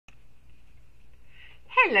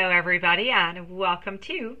Hello everybody and welcome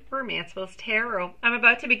to Romanceville's Tarot. I'm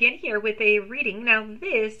about to begin here with a reading. Now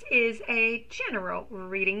this is a general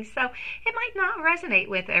reading, so it might not resonate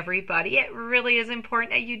with everybody. It really is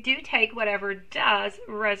important that you do take whatever does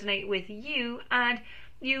resonate with you and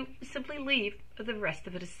you simply leave the rest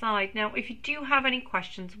of it aside. Now if you do have any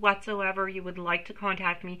questions whatsoever you would like to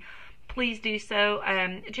contact me, please do so.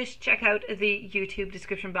 Just check out the YouTube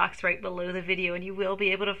description box right below the video and you will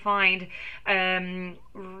be able to find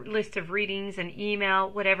list of readings and email.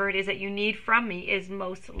 Whatever it is that you need from me is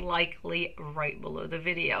most likely right below the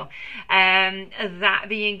video. That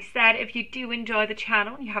being said, if you do enjoy the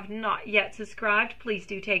channel and you have not yet subscribed, please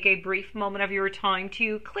do take a brief moment of your time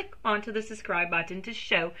to click onto the subscribe button to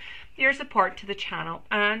show your support to the channel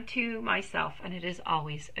and to myself, and it is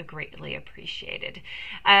always greatly appreciated.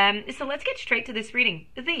 So let's get straight to this reading.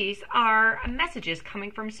 These are messages coming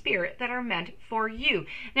from Spirit that are meant for you.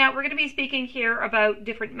 Now we're going to be speaking here about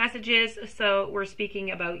different messages. So we're speaking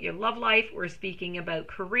about your love life, we're speaking about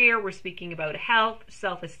career, we're speaking about health,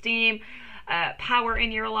 self-esteem, power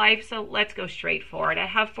in your life. So let's go straight for it. I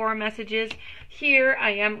have 4 messages here.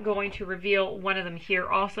 I am going to reveal one of them here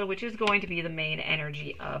also, which is going to be the main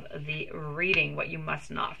energy of the reading, what you must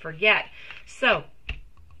not forget. So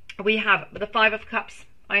we have the 5 of Cups,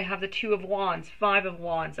 I have the 2 of Wands, 5 of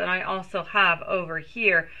Wands, and I also have over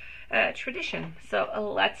here tradition. So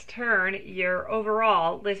let's turn your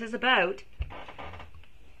overall. This is about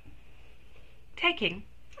taking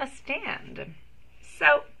a stand.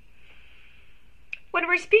 So when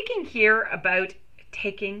we're speaking here about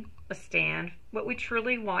taking a stand, what we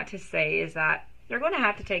truly want to say is that you're going to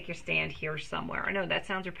have to take your stand here somewhere. I know that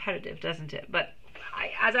sounds repetitive, doesn't it? But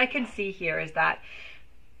as I can see here is that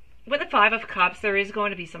with the 5 of Cups, there is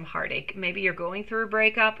going to be some heartache. Maybe you're going through a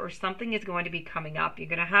breakup or something is going to be coming up. You're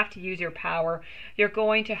going to have to use your power. It's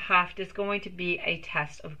going to be a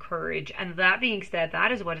test of courage. And that being said,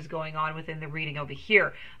 that is what is going on within the reading over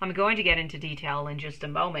here. I'm going to get into detail in just a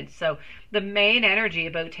moment. So the main energy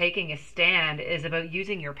about taking a stand is about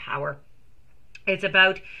using your power. It's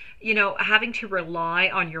about, having to rely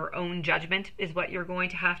on your own judgment is what you're going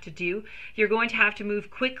to have to do. You're going to have to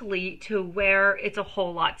move quickly to where it's a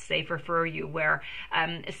whole lot safer for you, where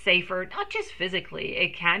safer, not just physically,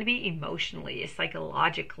 it can be emotionally,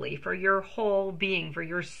 psychologically, for your whole being, for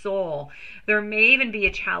your soul. There may even be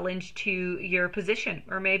a challenge to your position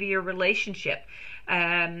or maybe your relationship.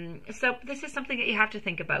 So this is something that you have to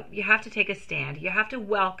think about. You have to take a stand. You have to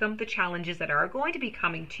welcome the challenges that are going to be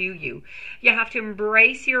coming to you. You have to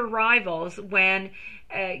embrace your rivals when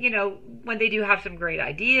they do have some great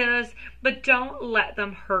ideas, but don't let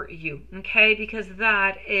them hurt you, okay? Because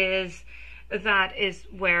that is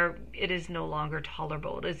where it is no longer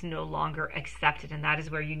tolerable. It is no longer accepted, and that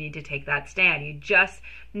is where you need to take that stand. You just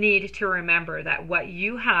need to remember that what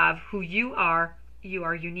you have, who you are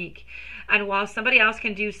unique. And while somebody else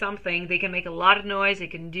can do something, they can make a lot of noise, they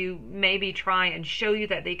can maybe try and show you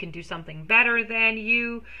that they can do something better than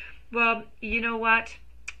you. Well, you know what?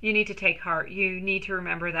 You need to take heart. You need to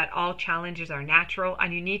remember that all challenges are natural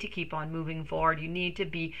and you need to keep on moving forward. You need to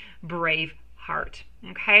be brave heart.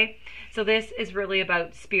 Okay? So this is really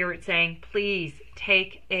about Spirit saying, please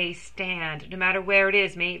take a stand, no matter where it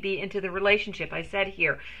is. May it be into the relationship. I said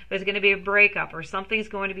here, there's going to be a breakup or something's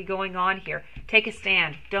going to be going on here. Take a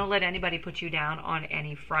stand. Don't let anybody put you down on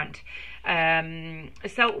any front.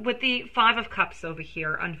 So with the 5 of Cups over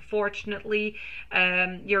here, unfortunately,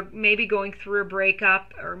 you're maybe going through a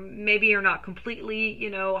breakup, or maybe you're not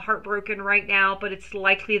completely, heartbroken right now, but it's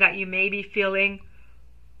likely that you may be feeling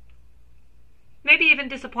maybe even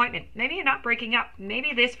disappointment. Maybe you're not breaking up.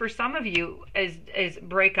 Maybe this for some of you is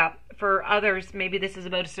breakup. For others, maybe this is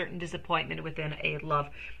about a certain disappointment within a love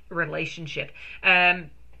relationship.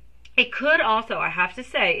 It could also, I have to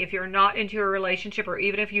say, if you're not into a relationship, or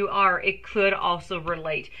even if you are, it could also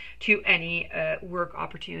relate to any work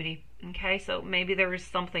opportunity. Okay, so maybe there is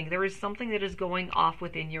something that is going off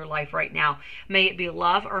within your life right now. May it be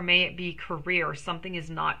love or may it be career. Something is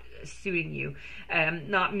not suiting you,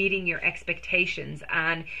 not meeting your expectations,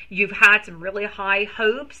 and you've had some really high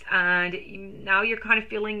hopes, and now you're kind of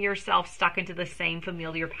feeling yourself stuck into the same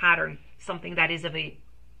familiar pattern, something that is of a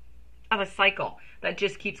cycle that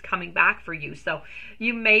just keeps coming back for you. So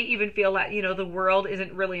you may even feel that, the world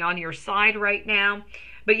isn't really on your side right now.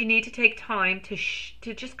 But you need to take time to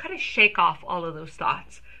just kind of shake off all of those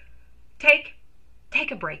thoughts. Take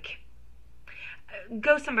a break.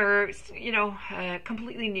 Go somewhere,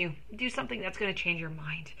 completely new. Do something that's going to change your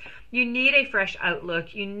mind. You need a fresh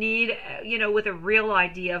outlook. You need, with a real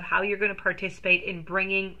idea of how you're going to participate in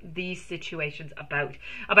bringing these situations about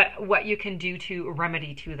what you can do to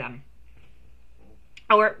remedy to them.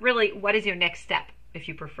 Or really, what is your next step, if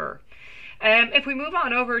you prefer? If we move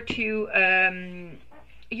on over to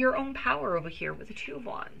your own power over here with the Two of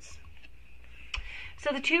Wands.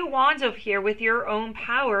 So the Two of Wands over here with your own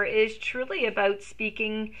power is truly about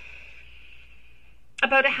speaking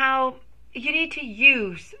about how you need to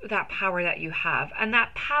use that power that you have. And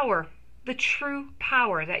that power, the true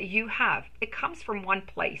power that you have, it comes from one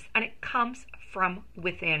place, and it comes from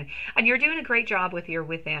within. And you're doing a great job with your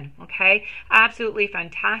within, okay? Absolutely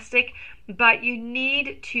fantastic. But you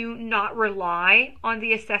need to not rely on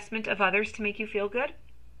the assessment of others to make you feel good.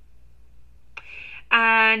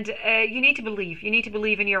 And you need to believe. You need to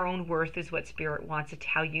believe in your own worth is what Spirit wants to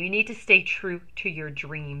tell you. You need to stay true to your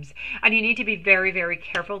dreams. And you need to be very, very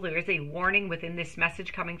careful. There is a warning within this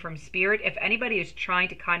message coming from Spirit. If anybody is trying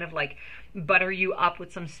to kind of like butter you up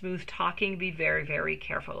with some smooth talking, be very, very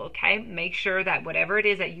careful, okay? Make sure that whatever it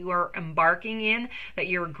is that you are embarking in, that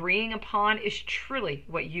you're agreeing upon, is truly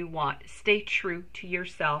what you want. Stay true to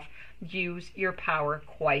yourself. Use your power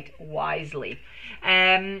quite wisely.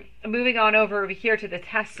 Moving on over here to the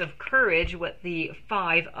tests of courage with the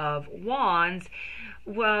Five of Wands.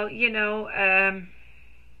 Well,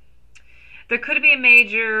 there could be a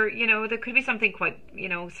major, there could be something quite,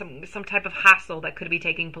 some type of hassle that could be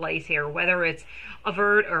taking place here, whether it's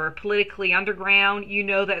overt or politically underground. You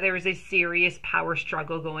know that there is a serious power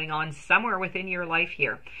struggle going on somewhere within your life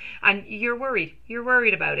here. And you're worried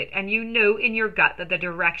about it. And you know in your gut that the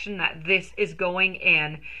direction that this is going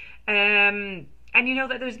in, and you know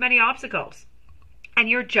that there's many obstacles. And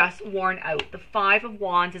you're just worn out. The Five of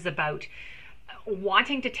Wands is about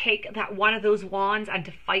wanting to take that one of those wands and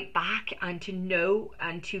to fight back and to know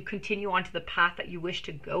and to continue onto the path that you wish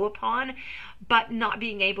to go upon, but not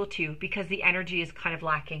being able to because the energy is kind of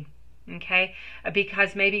lacking, okay?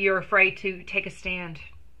 Because maybe you're afraid to take a stand.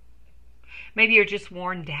 Maybe you're just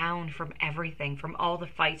worn down from everything, from all the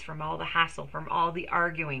fights, from all the hassle, from all the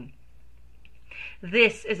arguing.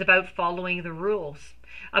 This is about following the rules,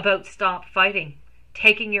 about stop fighting,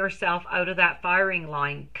 taking yourself out of that firing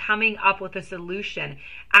line, coming up with a solution,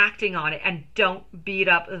 acting on it, and don't beat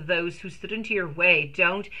up those who stood into your way.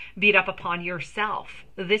 Don't beat up upon yourself.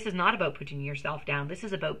 This is not about putting yourself down. This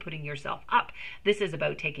is about putting yourself up. This is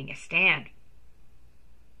about taking a stand.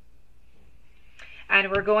 And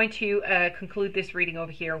we're going to conclude this reading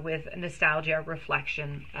over here with nostalgia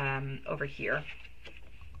reflection over here.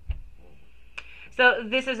 So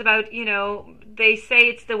this is about, they say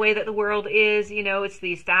it's the way that the world is, it's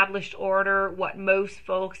the established order, what most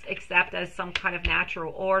folks accept as some kind of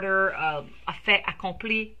natural order, a fait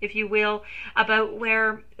accompli, if you will, about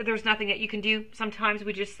where there's nothing that you can do. Sometimes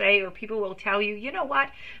we just say, or people will tell you, you know what,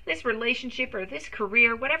 this relationship or this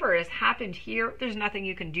career, whatever has happened here, there's nothing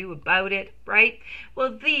you can do about it, right?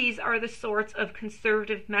 Well, these are the sorts of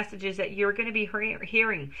conservative messages that you're going to be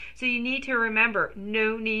hearing. So you need to remember,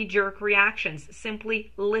 no knee-jerk reactions.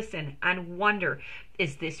 Simply listen and wonder,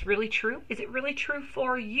 is this really true? Is it really true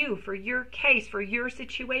for you, for your case, for your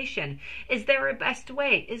situation? Is there a best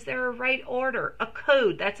way? Is there a right order, a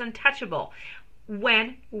code that's untouchable?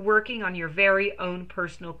 When working on your very own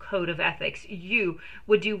personal code of ethics, you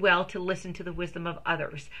would do well to listen to the wisdom of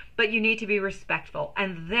others. But you need to be respectful.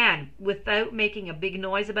 And then, without making a big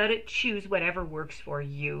noise about it, choose whatever works for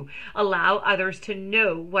you. Allow others to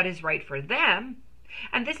know what is right for them.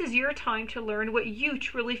 And this is your time to learn what you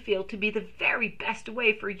truly feel to be the very best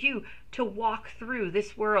way for you to walk through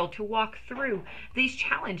this world, to walk through these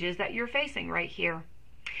challenges that you're facing right here.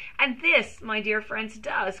 And this, my dear friends,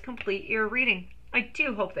 does complete your reading. I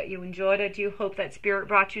do hope that you enjoyed it. I do hope that Spirit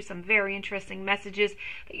brought you some very interesting messages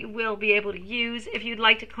that you will be able to use. If you'd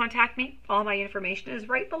like to contact me, all my information is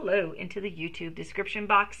right below into the YouTube description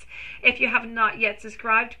box. If you have not yet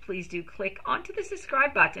subscribed, please do click onto the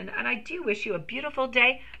subscribe button. And I do wish you a beautiful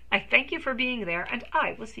day. I thank you for being there, and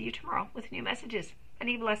I will see you tomorrow with new messages.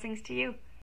 Many blessings to you.